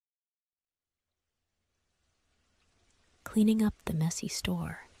Cleaning up the messy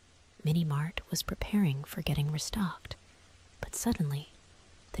store, Mini Mart was preparing for getting restocked, but suddenly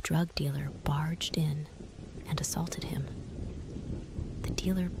the drug dealer barged in and assaulted him. The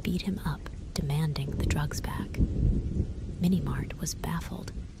dealer beat him up, demanding the drugs back. Mini Mart was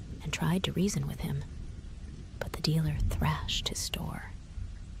baffled and tried to reason with him, but the dealer thrashed his store.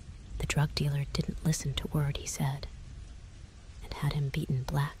 The drug dealer didn't listen to a word he said and had him beaten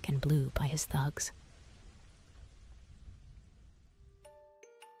black and blue by his thugs.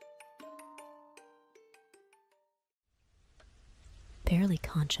 Barely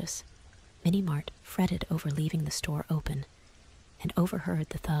conscious, Mini Mart fretted over leaving the store open and overheard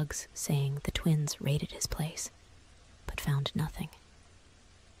the thugs saying the twins raided his place, but found nothing.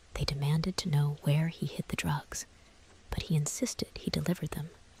 They demanded to know where he hid the drugs, but he insisted he delivered them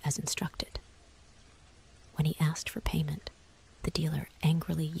as instructed. When he asked for payment, the dealer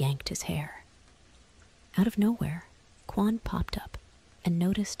angrily yanked his hair. Out of nowhere, Quan popped up and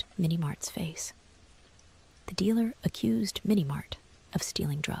noticed Mini Mart's face. The dealer accused Mini Mart of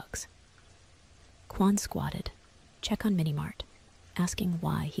stealing drugs. Quan squatted, check on Mini Mart, asking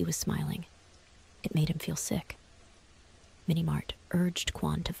why he was smiling. It made him feel sick. Mini Mart urged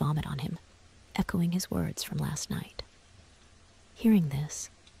Quan to vomit on him, echoing his words from last night. Hearing this,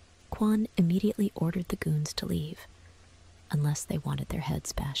 Quan immediately ordered the goons to leave, unless they wanted their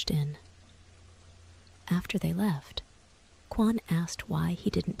heads bashed in. After they left, Quan asked why he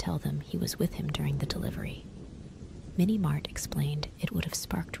didn't tell them he was with him during the delivery. Mini Mart explained it would have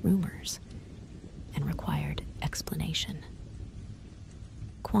sparked rumors and required explanation.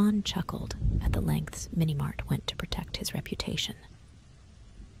 Quan chuckled at the lengths Mini Mart went to protect his reputation.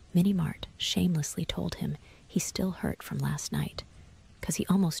 Mini Mart shamelessly told him he's still hurt from last night, 'cause he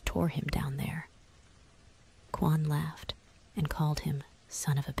almost tore him down there. Quan laughed and called him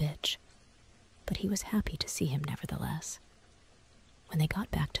son of a bitch, but he was happy to see him nevertheless. When they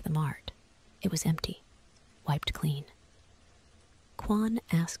got back to the mart, it was empty, wiped clean. Quan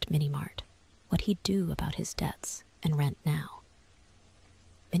asked Mini Mart what he'd do about his debts and rent now.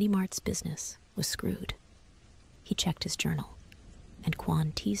 Mini Mart's business was screwed. He checked his journal, and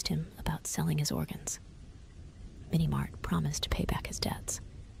Quan teased him about selling his organs. Mini Mart promised to pay back his debts,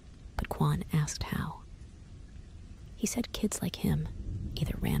 but Quan asked how. He said kids like him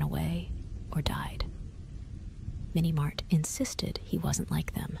either ran away or died. Mini Mart insisted he wasn't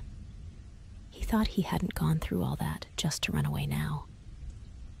like them. He thought he hadn't gone through all that just to run away now.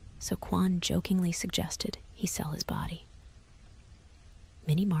 So Quan jokingly suggested he sell his body.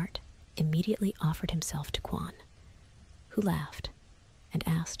 Mini Mart immediately offered himself to Quan, who laughed and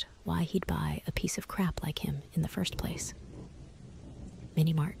asked why he'd buy a piece of crap like him in the first place.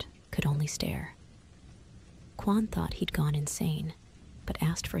 Mini Mart could only stare. Quan thought he'd gone insane, but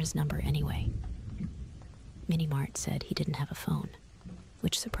asked for his number anyway. Mini Mart said he didn't have a phone,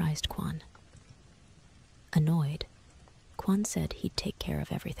 which surprised Quan. Annoyed, Quan said he'd take care of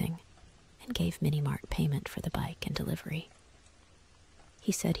everything and gave Mini Mart payment for the bike and delivery.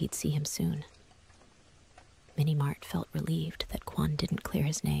 He said he'd see him soon. Mini Mart felt relieved that Quan didn't clear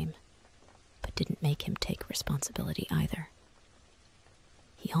his name, but didn't make him take responsibility either.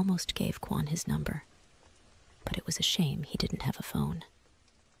 He almost gave Quan his number, but it was a shame he didn't have a phone.